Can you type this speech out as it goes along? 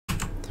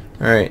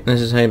Alright, this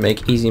is how you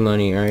make easy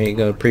money. Alright,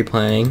 go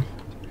pre-planning.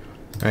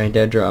 Alright,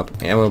 dead drop.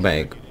 Ammo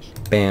bag.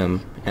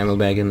 Bam. Ammo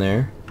bag in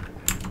there.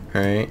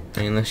 Alright,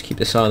 and let's keep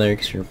the saw there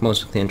because you're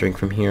most likely entering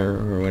from here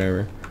or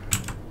whatever.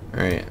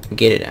 Alright,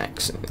 gated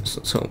access.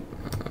 So,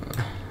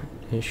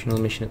 additional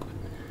mission equipment.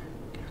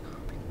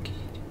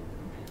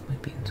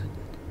 Might be inside.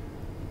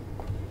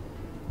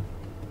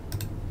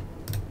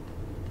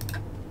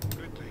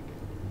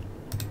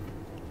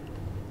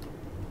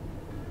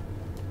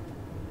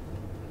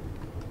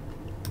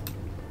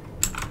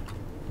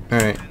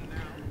 Alright.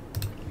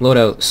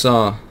 Loadout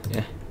saw.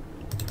 Yeah.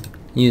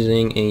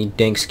 Using a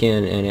dank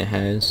skin, and it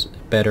has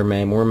better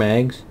more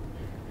mags,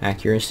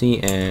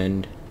 accuracy,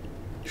 and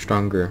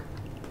stronger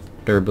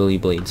durability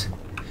blades.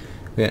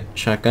 We got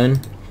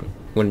shotgun.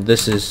 When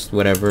this is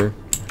whatever.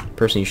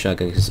 Personally,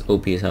 shotgun because it's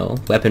OP as hell.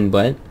 Weapon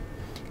butt,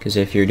 because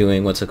if you're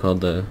doing what's it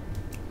called, the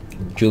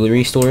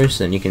jewelry stores,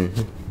 then you can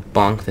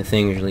bonk the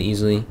thing really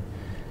easily.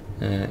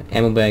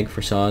 Ammo bag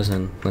for saws,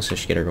 and let's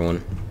just get her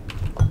going.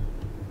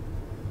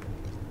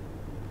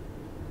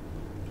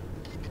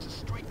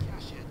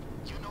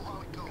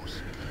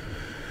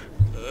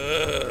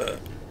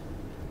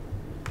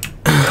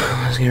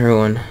 Let's get her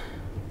one.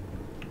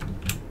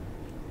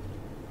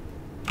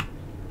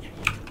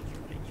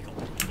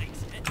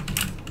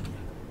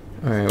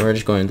 Alright, we're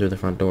just going through the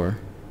front door.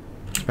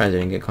 Surprised I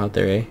didn't get caught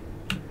there, eh?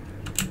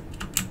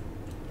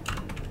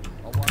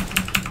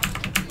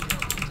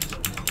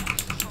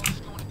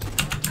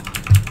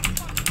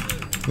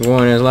 We're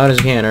going as loud as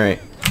you can,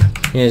 alright.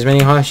 Get as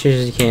many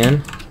hostages as you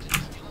can.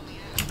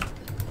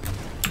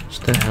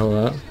 Shut the hell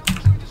up.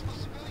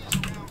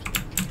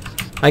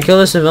 I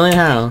killed a civilian?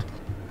 How?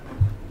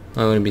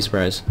 I wouldn't be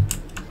surprised.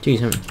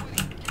 Jeez,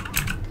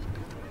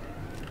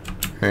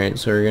 Alright,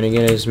 so we're gonna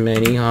get as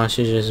many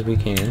hostages as we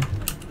can.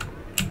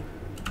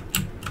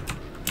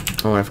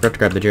 Oh, I forgot to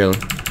grab the drill.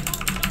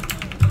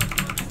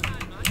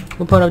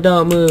 We'll put up,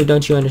 don't move,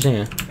 don't you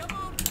understand?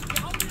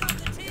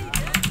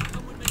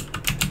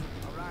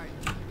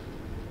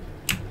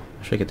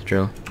 Should I get the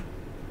drill?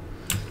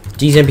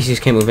 These NPCs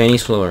can't move any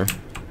slower.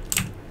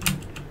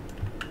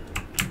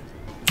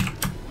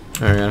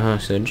 Alright, got a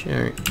hostage.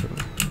 Alright.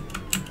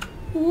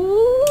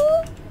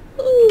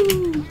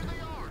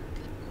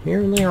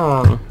 Here they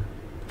are.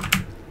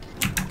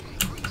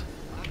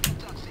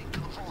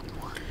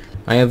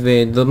 I have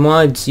the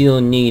mods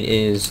you'll need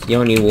is, you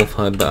don't need Wolf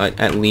HUD, but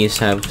at least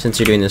have, since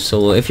you're doing this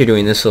solo, if you're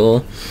doing this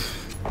solo,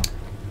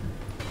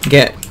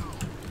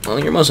 well,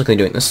 you're most likely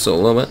doing this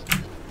solo, but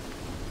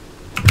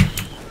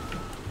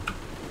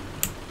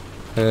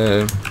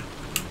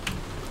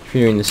if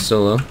you're doing this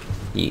solo,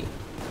 yeah.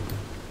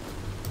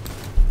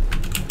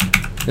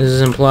 This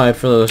is implied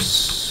for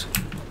those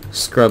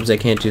scrubs that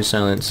can't do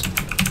silence.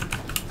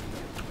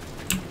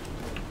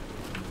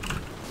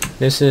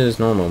 This is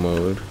normal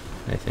mode,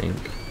 I think.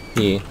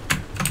 Yeah,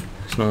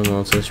 it's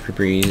normal, so it's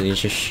super easy,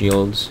 it's just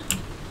shields.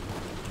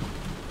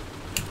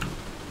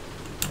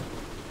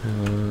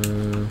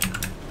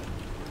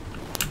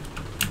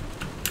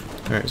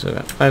 Alright, so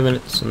about 5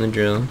 minutes on the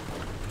drill.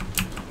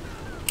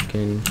 We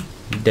can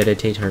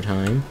dedicate her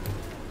time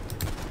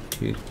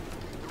to...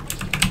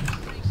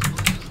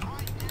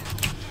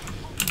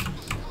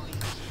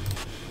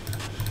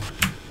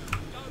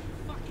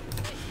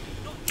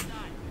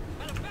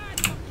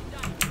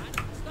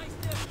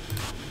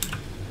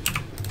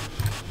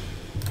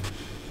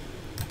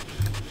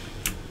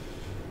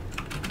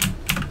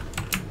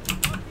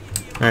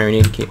 Alright, we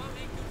need to keep...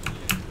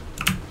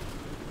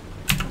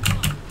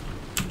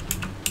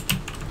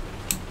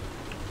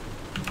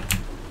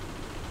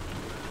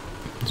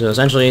 So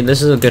essentially,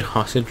 this is a good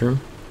hostage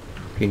room.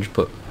 You can just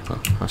put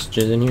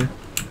hostages in here.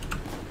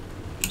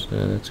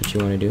 So that's what you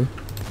want to do.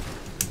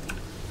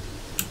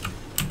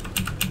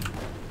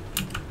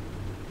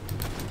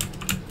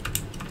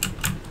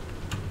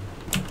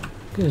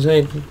 Because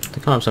the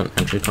cops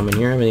don't actually come in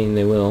here. I mean,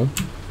 they will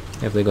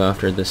if they go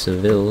after the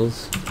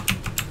civils.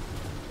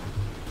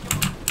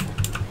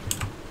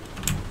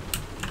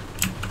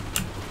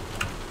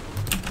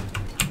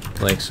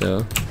 Like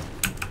so.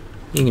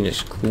 You can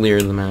just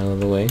clear them out of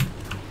the way.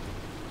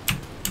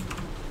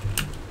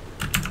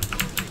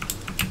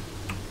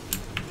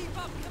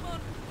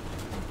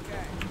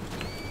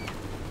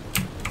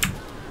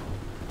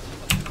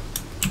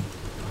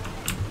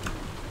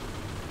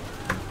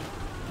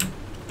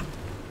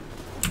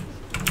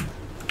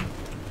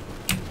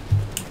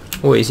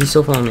 Oh wait, is he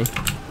still following me?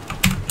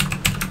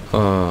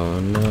 Oh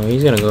no,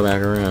 he's gonna go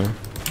back around.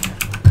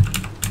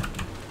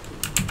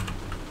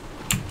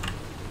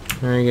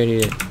 Very good, you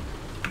did.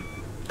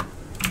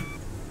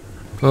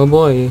 Oh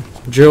boy,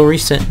 drill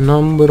reset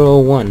number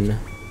 1.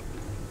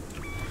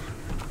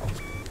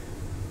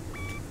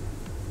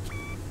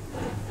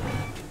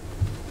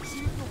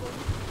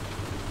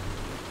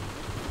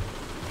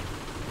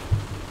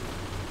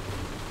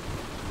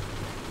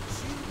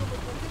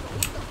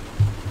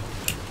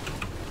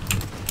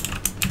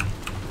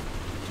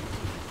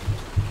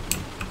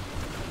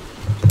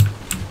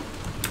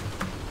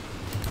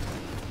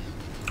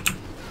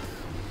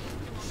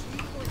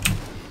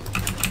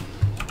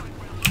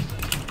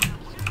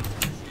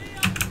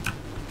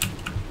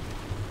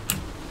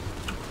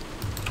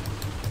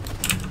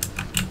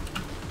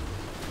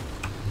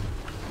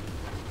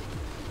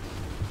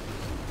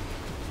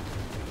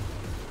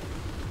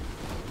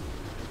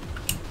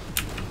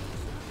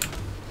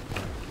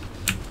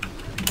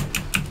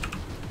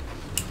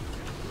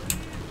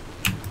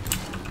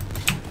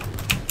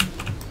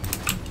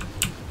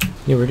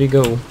 Yeah, where'd he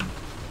go?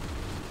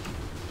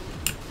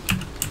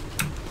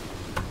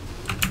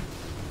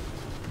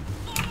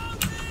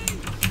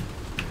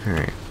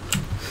 Alright.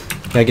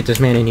 Gotta get this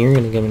man in here.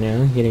 Gonna get him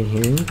now. Get in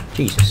here.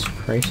 Jesus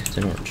Christ, it's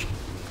an orgy.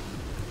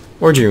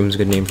 Orgy room's a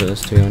good name for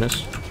this, to be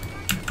honest.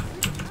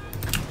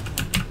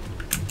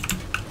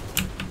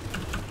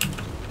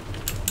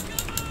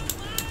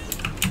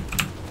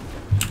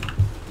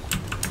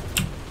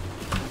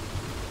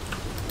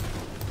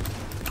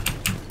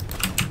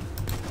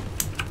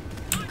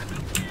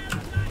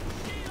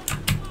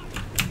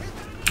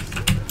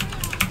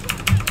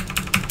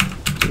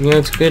 You know,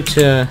 it's good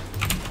to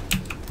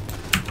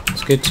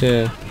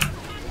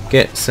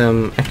get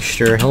some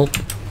extra help.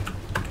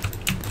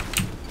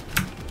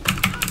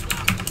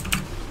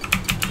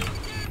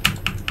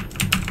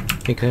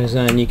 Because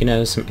then you can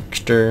have some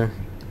extra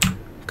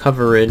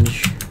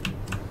coverage.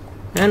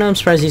 And I'm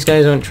surprised these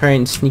guys don't try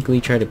and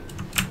sneakily try to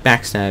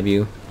backstab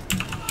you.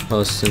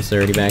 Well, since they're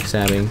already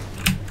backstabbing.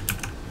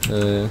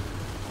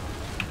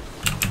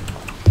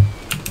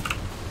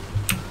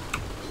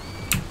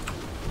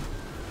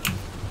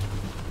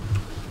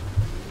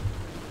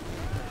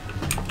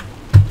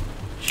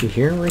 Is she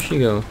here? Where'd she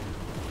go?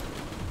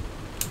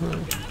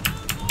 Come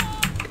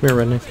here,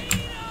 redneck.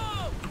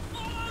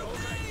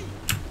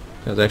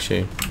 That was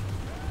actually...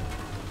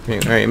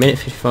 Alright, minute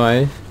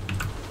 55.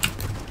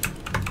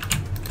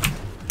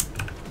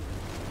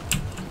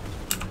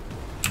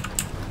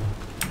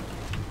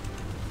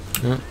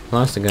 Oh,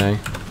 lost the guy.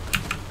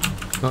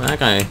 Oh, that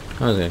guy.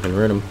 I was gonna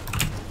convert him.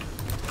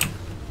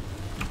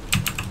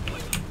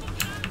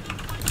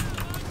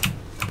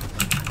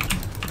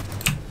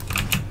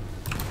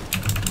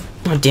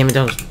 Oh, damn it,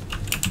 that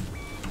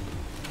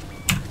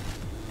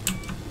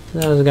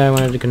was the guy I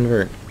wanted to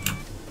convert.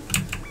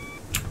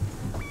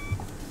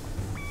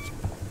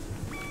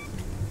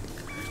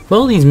 With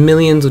all these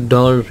millions of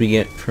dollars we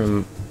get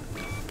from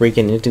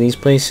breaking into these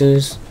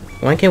places,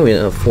 why can't we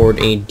afford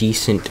a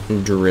decent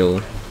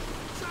drill?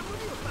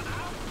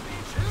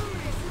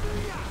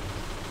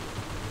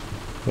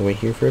 We'll wait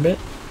here for a bit.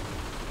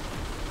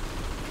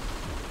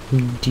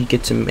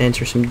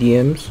 Answer some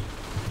DMs.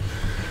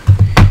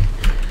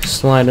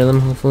 Slide to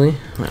them, hopefully.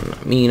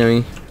 Not me, I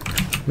mean,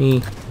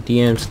 me,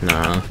 DMs,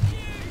 nah.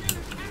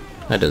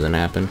 That doesn't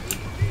happen.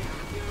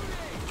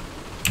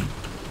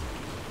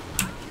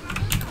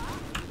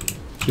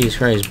 Jesus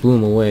Christ, blew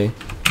him away.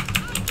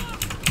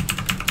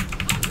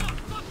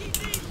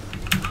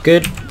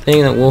 Good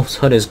thing that Wolf's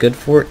Hut is good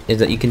for is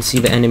that you can see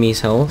the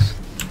enemy's health.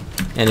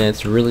 And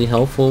it's really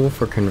helpful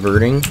for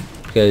converting.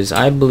 Because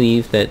I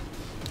believe that...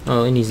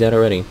 Oh, and he's dead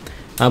already.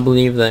 I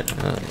believe that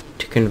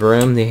to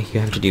convert them, you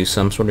have to do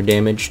some sort of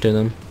damage to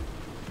them.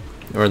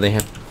 Or they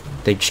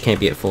just can't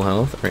be at full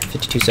health. Alright,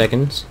 52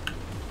 seconds.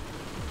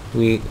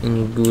 We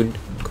in good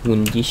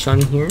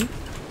condition here.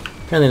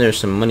 Apparently there's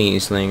some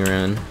moneyz laying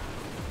around.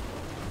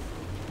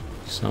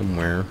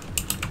 Somewhere.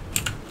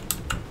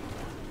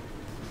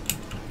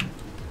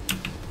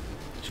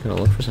 Just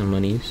gotta look for some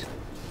moneyz.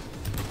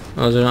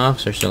 Oh, there's an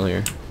officer still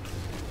here.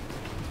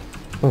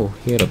 Oh,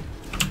 he had a...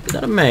 Is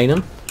that a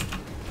magnum?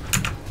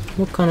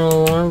 What kind of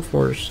alarm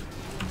force?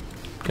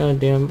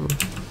 Goddamn...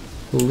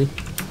 Holy...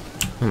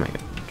 Oh my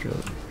god.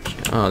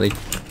 Oh, they...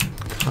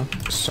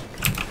 Cocksucker.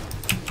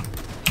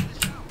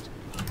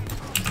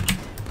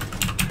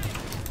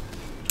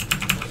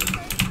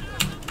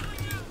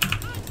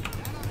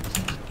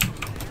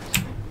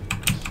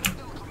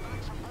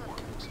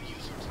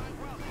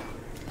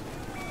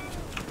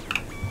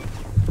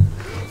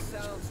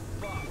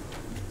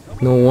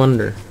 No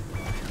wonder.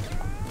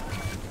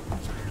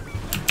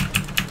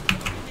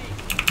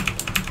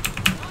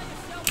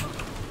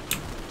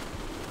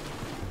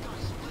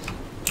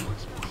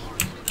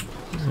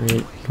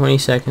 Alright, 20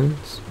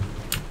 seconds.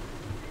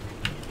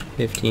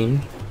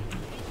 15.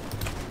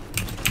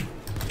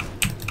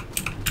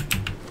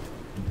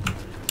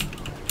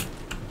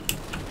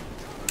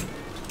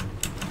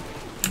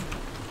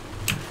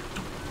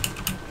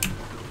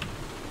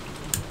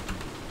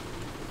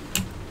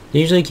 They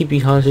usually keep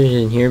you hostages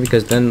in here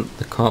because then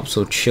the cops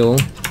will chill.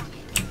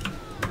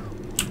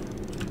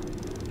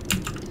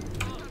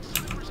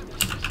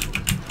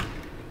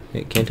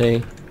 Wait, can't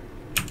I?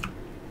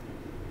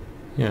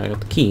 Yeah, I got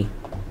the key.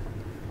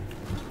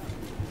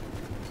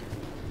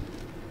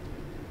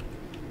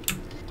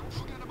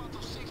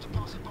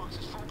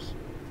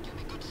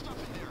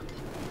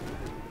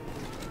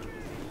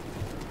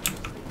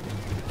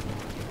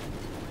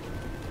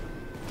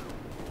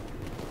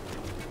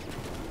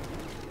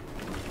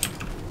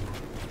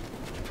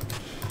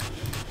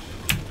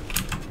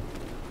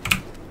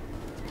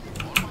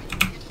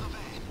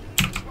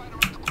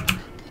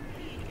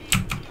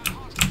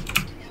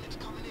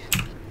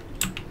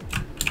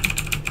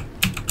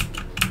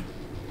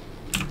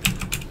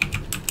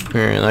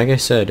 Alright, like I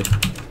said,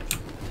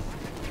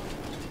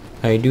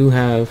 I do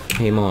have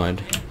a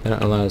mod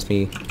that allows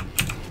me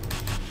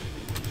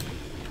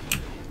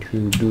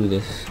to do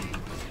this.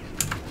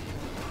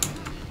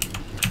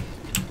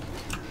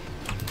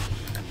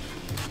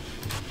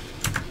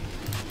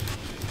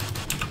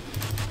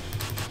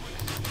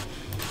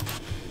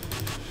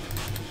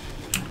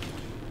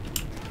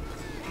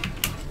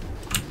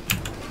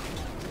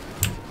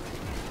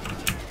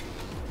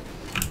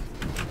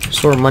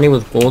 store money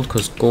with gold,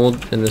 because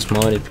gold in this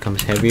mod it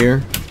becomes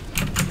heavier.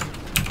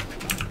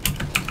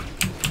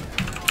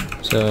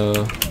 So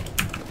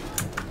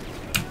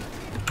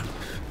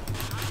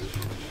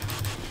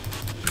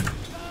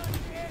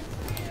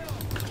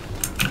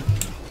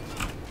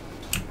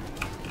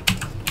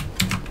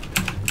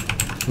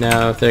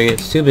now if it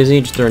gets too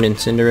busy, just throw an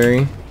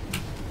incendiary.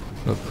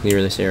 We'll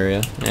clear this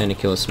area and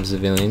kill some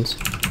civilians.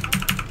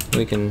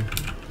 We can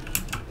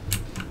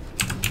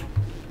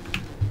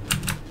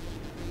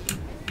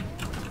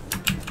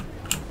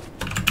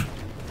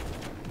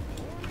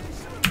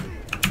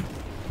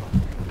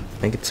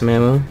get some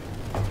ammo.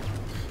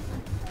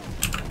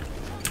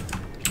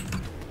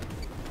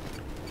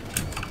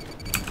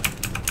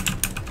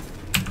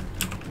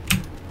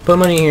 Put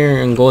money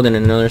here and gold in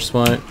another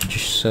spot,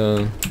 just so.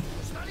 There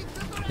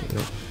you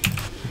go.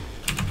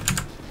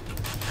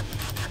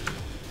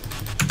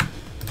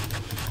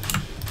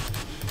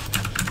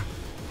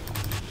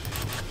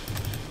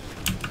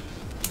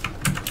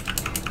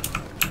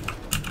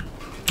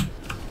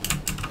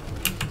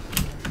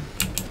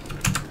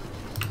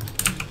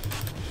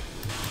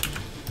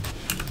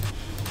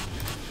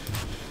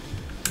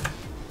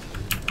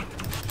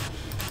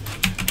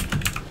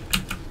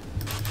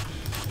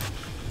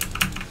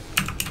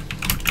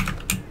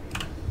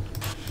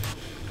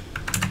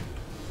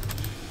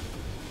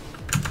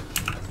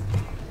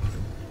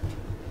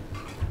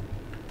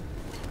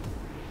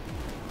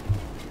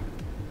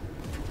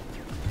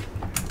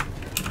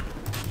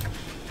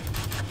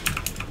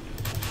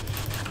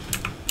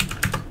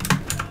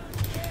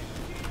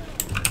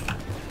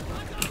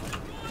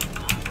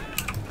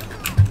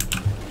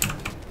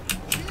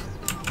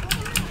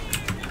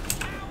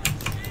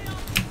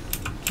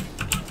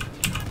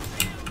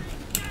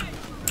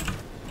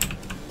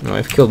 Oh,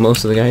 I've killed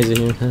most of the guys in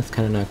here. That's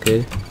kind of not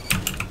good.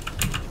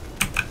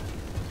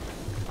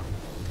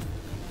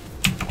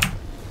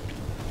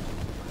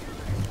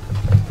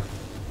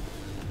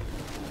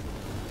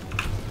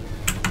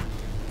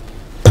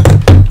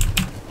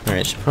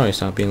 Alright, should probably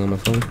stop being on my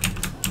phone.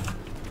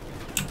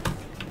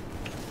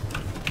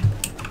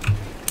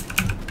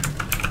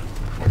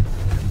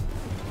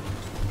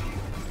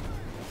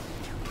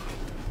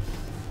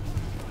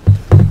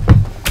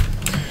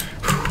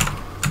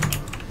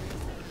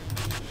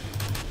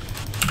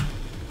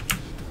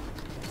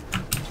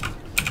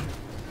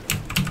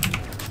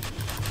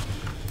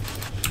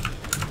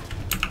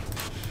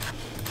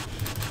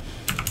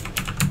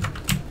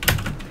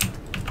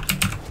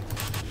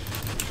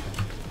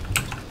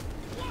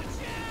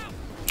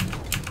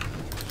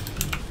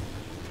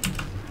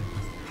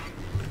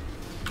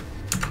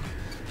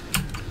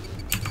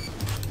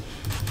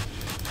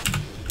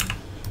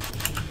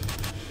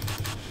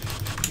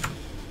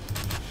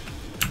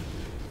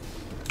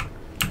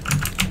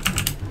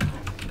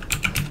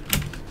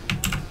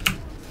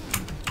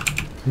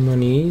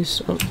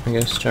 Moneyz. Oh, I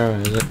guess Charo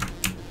has it.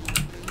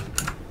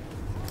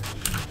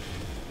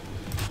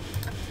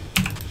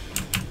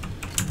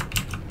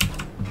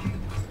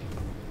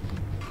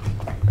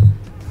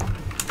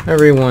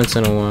 Every once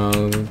in a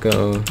while, we'll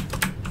go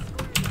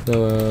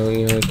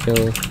you know,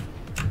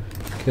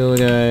 kill the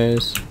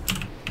guys.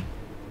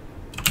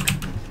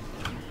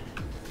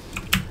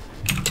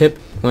 Tip: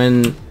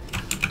 when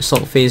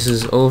assault phase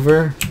is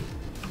over,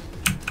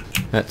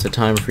 that's the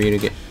time for you to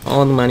get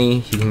all the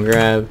money you can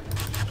grab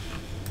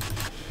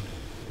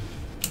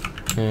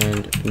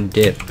and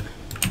dip.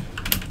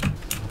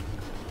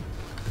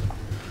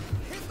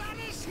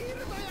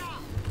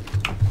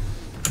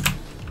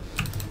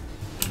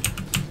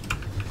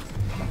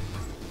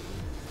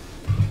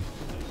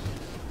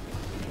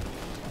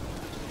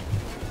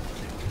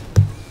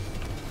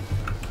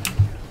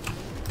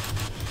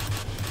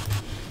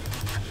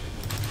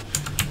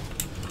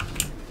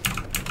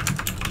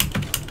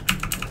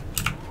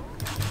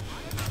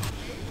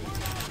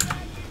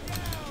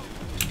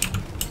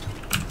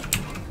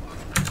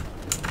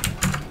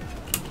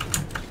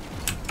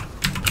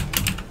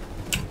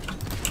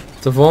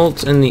 The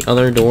vault's in the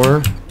other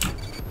door,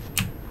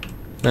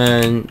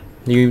 then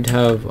you'd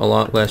have a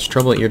lot less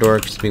trouble at your door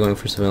because you'd be going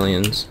for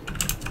civilians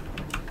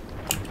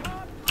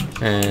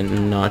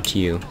and not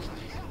you.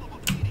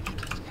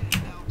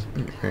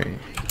 Alright.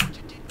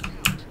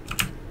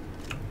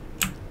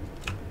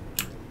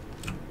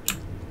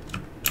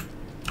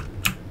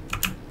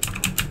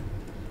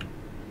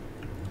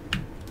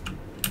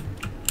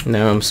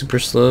 Now I'm super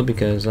slow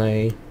because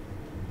I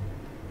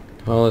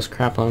have all this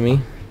crap on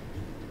me.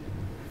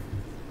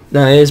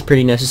 Now it is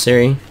pretty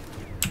necessary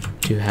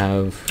to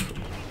have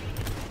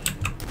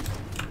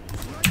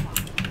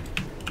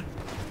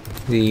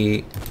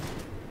the...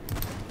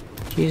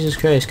 Jesus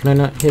Christ, can I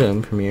not hit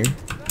him from here?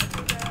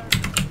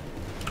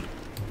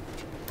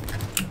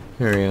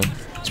 There we go.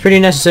 It's pretty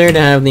necessary to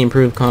have the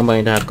improved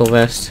Combine Tactical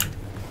Vest.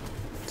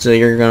 So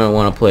you're gonna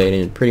want to play it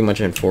in pretty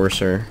much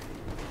Enforcer.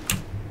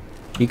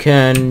 You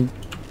can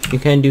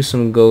do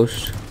some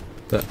Ghost,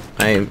 but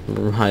I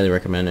highly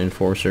recommend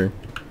Enforcer.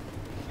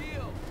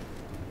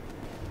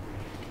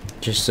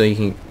 Just so you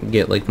can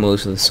get like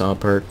most of the saw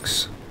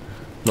perks,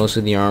 most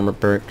of the armor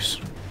perks.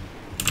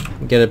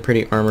 get a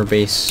pretty armor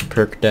base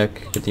perk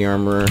deck. Get the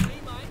armor.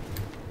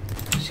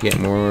 Just get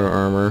more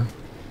armor.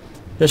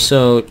 Just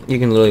so you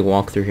can literally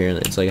walk through here and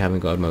it's like having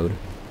God mode.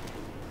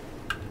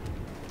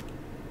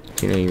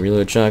 You know, you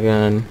reload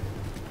shotgun.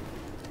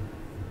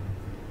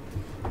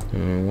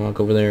 Walk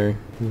over there.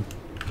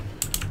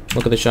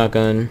 Look at the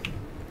shotgun.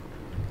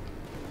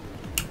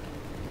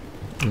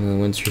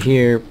 Once you're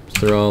here,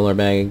 throw all our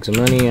bags of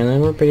money, and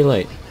then we're pretty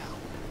light.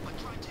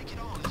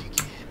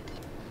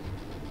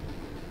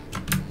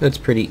 That's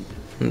pretty.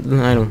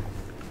 I don't.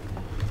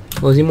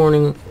 Was he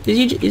mourning?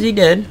 Is he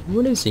dead?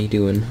 What is he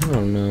doing? I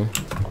don't know.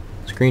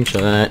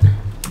 Screenshot that.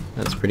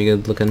 That's pretty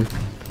good looking.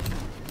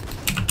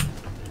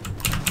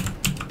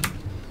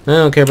 I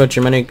don't care about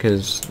your money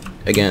because,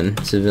 again,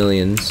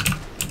 civilians.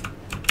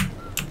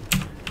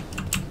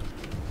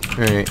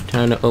 Alright,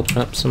 time to open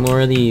up some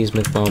more of these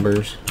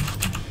McBobbers.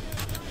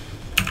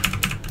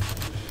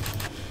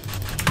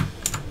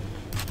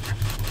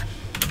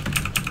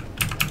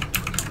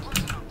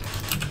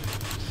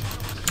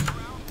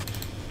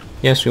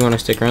 Yes, we want to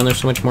stick around. There's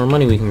so much more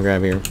money we can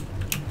grab here.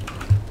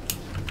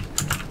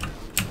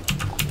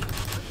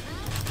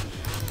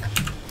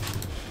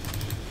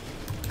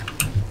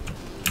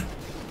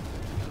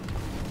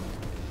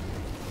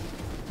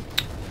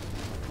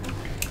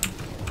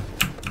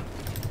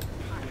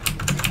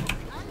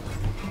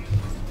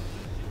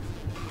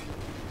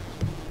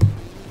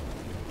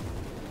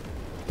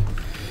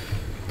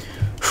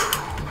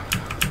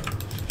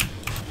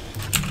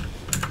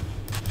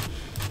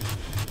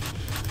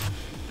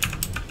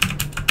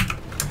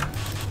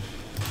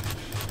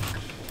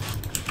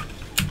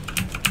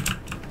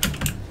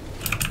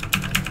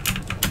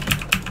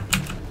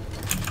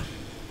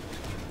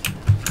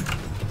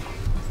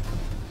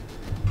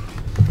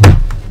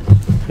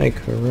 Ay,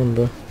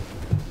 caramba.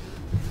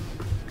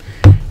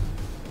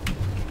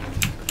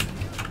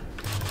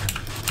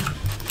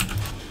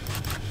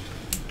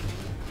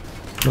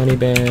 Money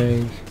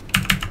bag.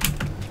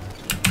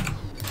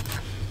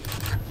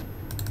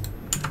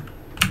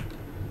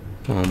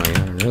 Oh my god,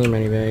 another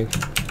money bag.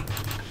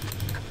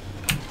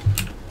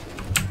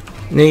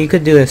 Now you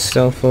could do this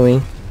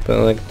stealthily, but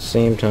like at the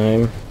same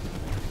time,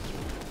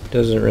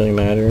 doesn't really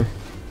matter.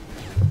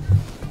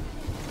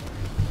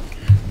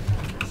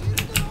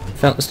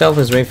 Stealth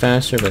is way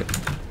faster, but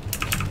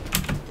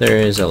there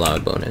is a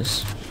loud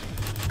bonus.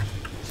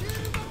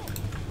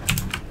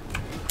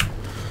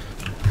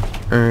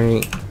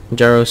 Alright,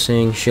 Jaro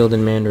Singh, Shield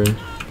in Mandarin.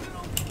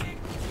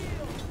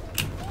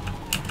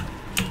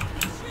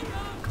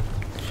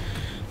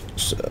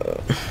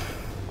 So,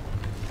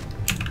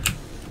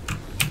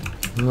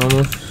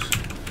 almost.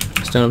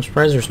 Still, I'm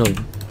surprised there's no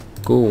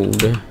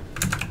gold.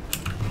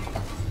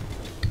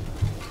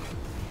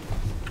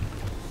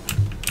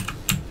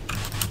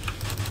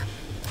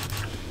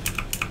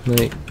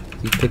 Wait,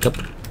 you pick up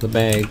the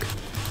bag.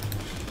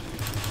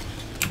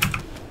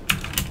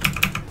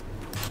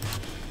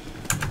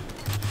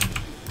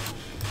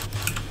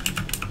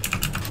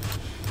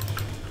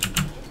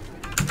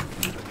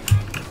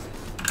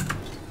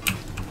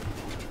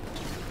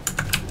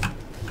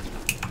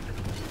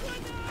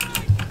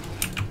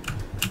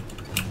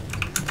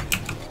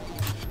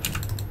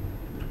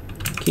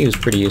 Key was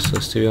pretty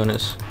useless, to be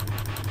honest.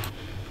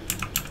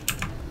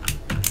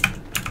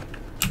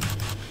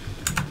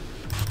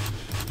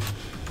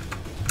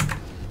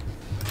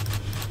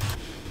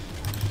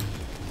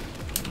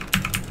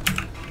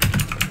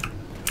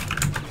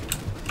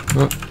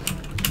 Oh.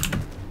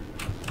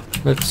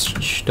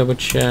 Let's double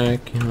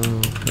check.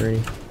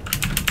 Already.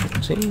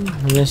 See,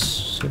 I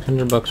missed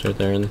 $600 right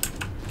there on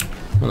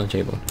the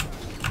table.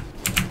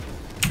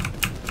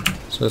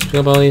 So let's pick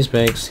up all these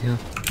bags.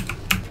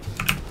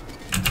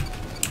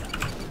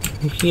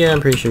 Yeah,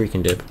 I'm pretty sure we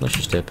can dip. Let's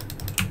just dip.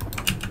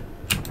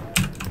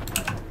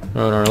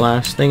 Throw our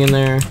last thing in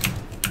there.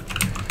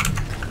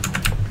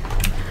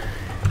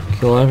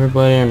 Kill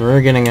everybody, and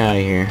we're getting out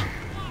of here.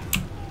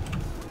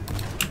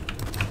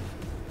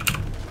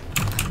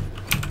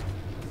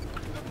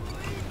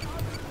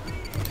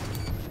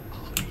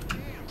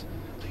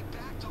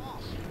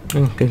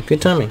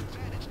 Good timing.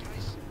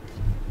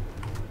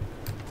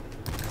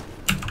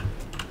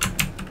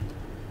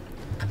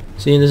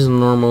 See, this is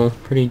normal,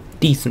 pretty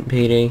decent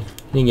payday. You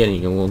didn't get any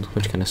gold,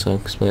 which kind of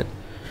sucks, but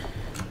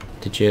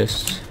the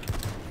gist.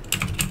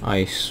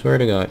 I swear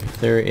to God, if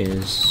there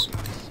is.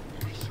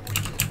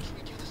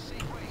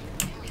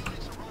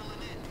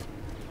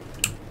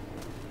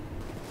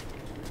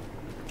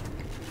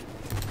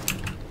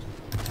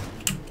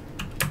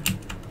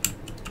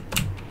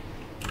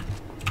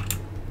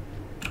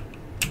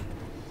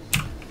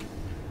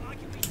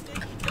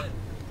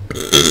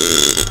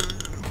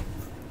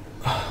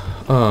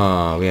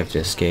 Oh, we have to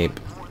escape.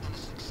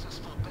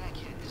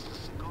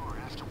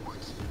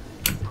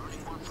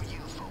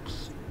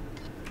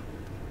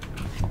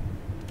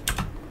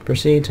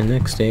 Proceed to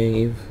next day,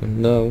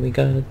 even though we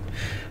got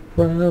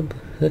rob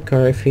the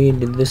car if he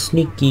did the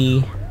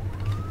sneaky.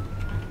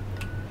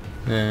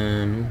 We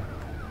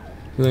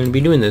wouldn't be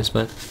doing this,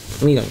 but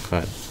we got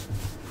caught.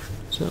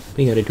 So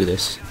we gotta do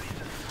this.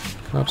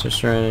 Cops are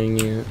surrounding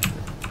you.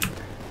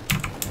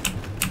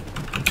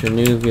 to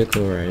new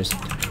vehicle rise.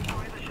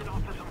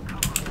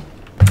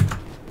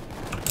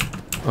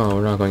 Oh,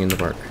 we're not going in the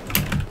park.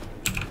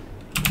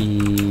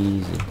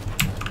 Easy.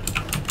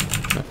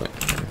 Not going.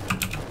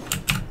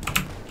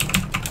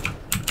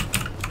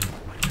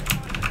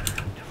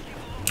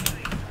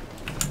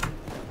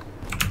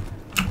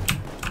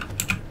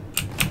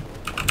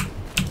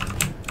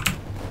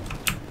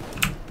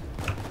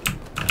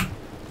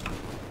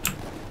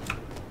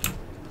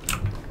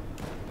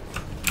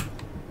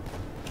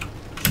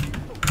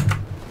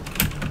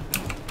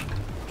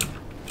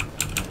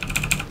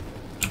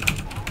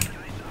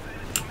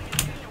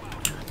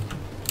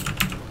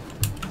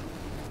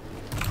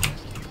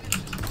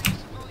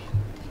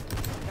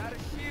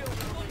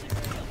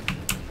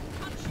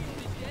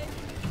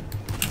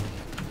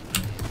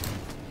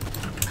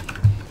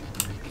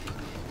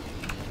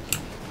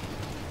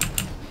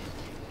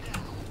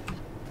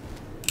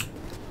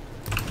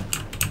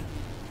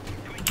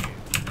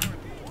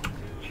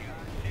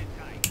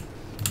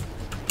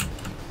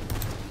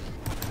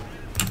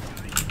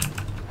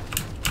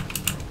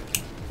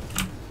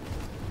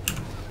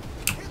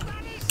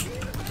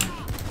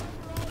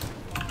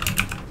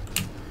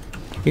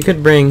 You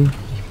could bring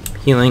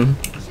healing,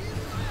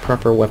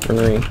 proper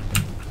weaponry.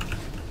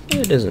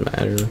 It doesn't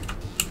matter.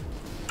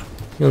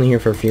 You're only here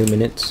for a few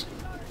minutes.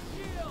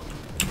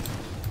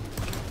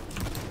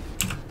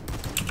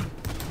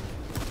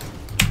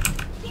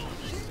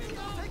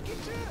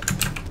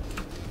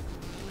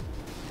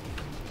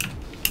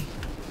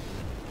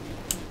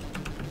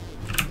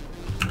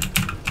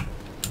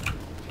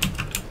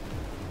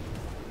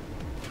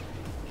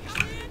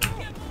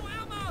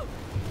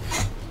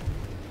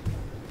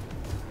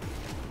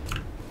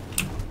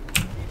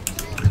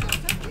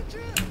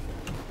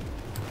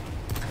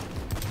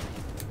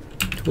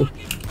 Ooh.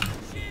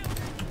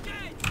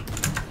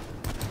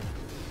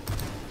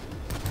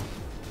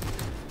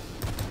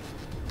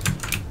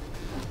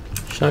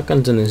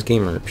 Shotguns in this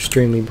game are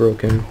extremely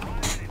broken.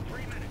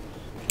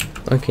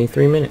 Okay,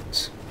 3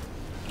 minutes.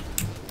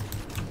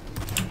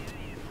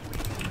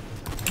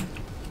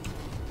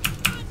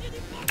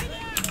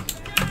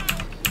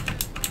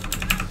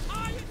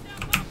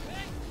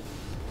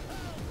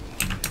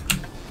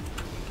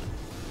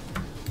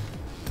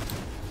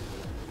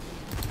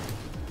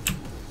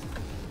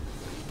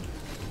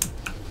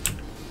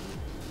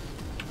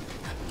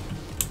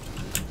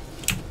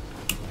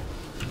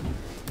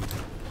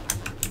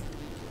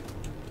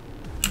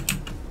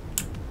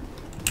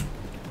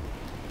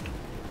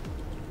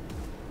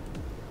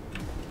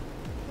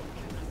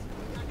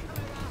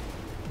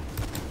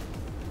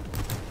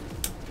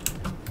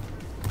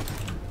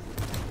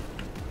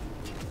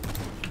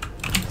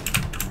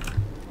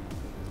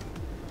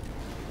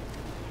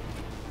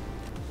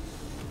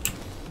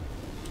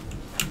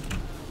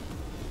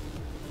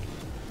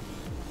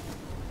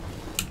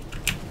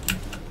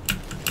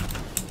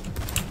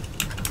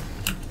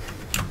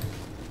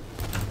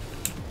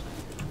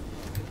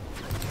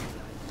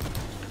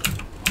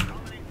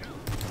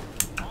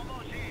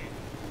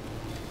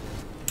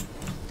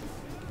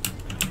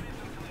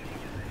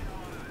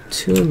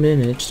 Two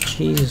minutes,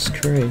 Jesus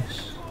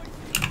Christ.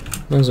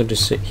 Might as well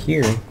just sit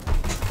here.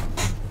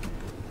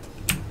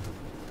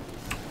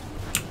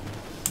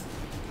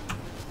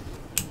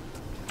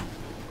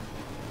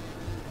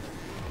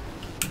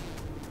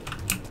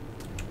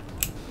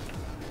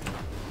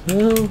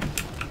 Well,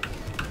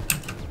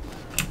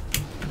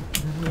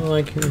 I don't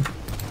like him.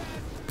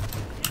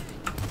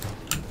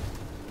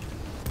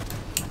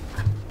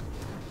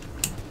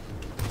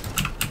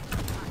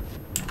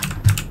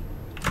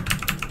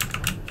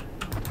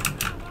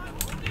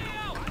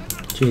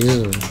 Jeez, this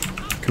is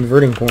a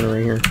converting corner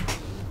right here.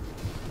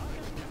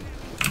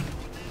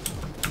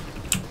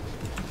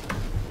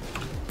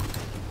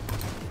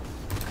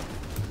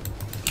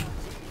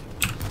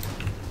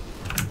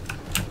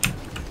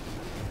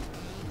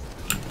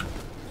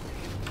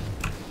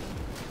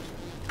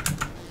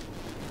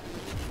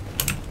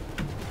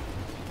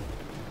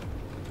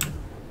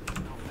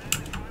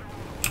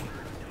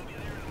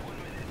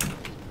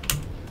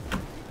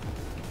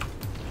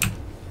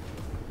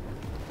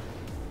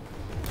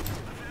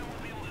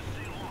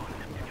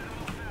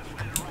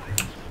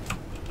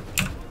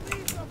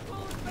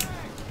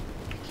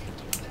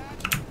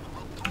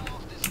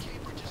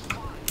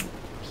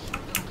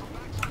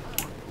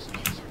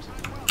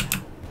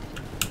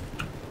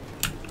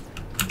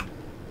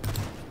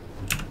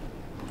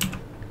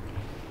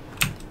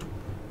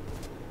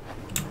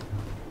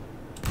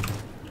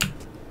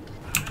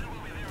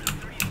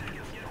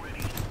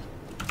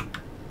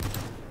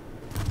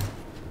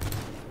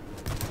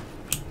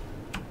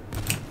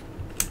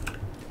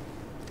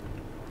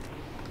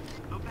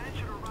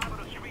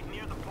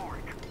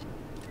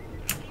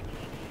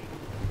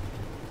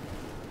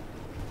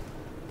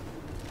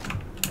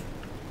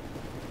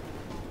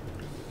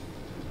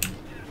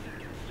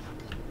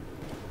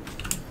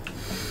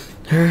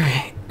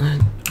 Alright,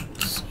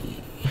 let's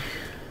see.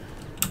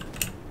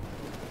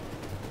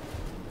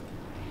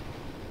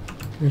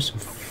 There's some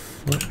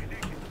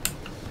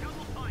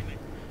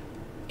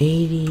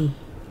 80.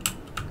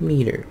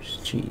 meters.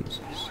 Jesus.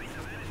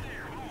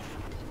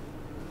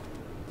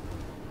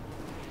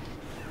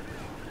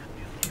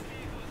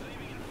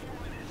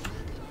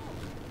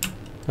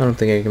 I don't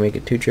think I can make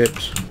it 2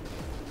 trips.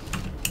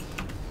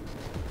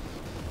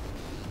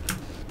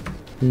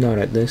 Not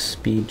at this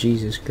speed,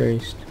 Jesus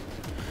Christ.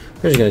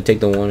 We're just gonna take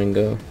the 1 and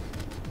go.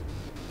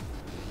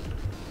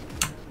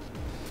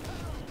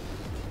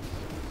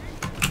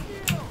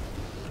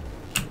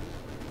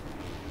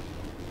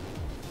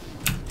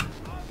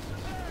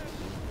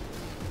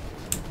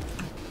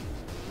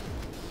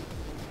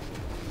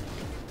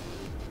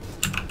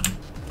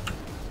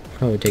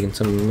 Probably taking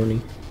some of the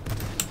money.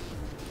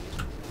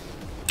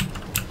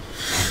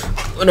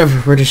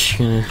 Whatever, we're just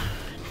gonna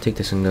take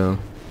this and go.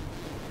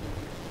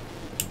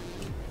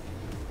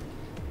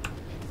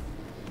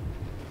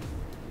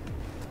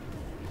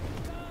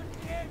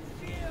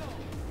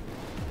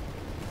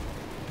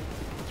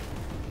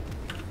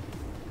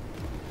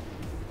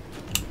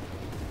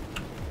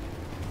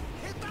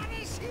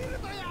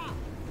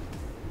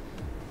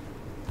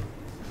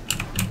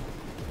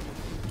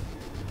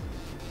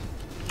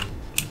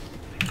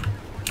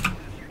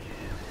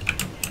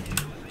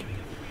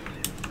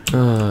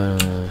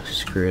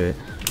 Screw it.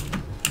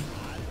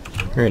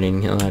 We're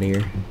getting the hell out of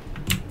here.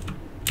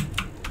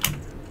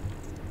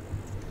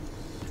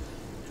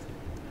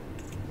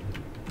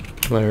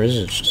 Whatever, this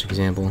is just an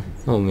example.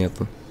 Level me up.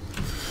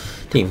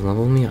 Team,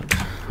 level me up.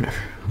 Whatever.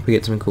 Hope we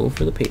get something cool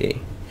for the payday.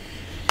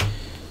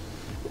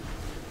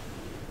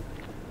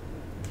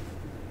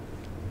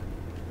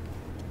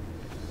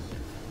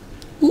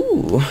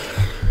 Ooh.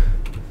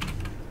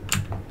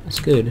 That's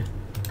good.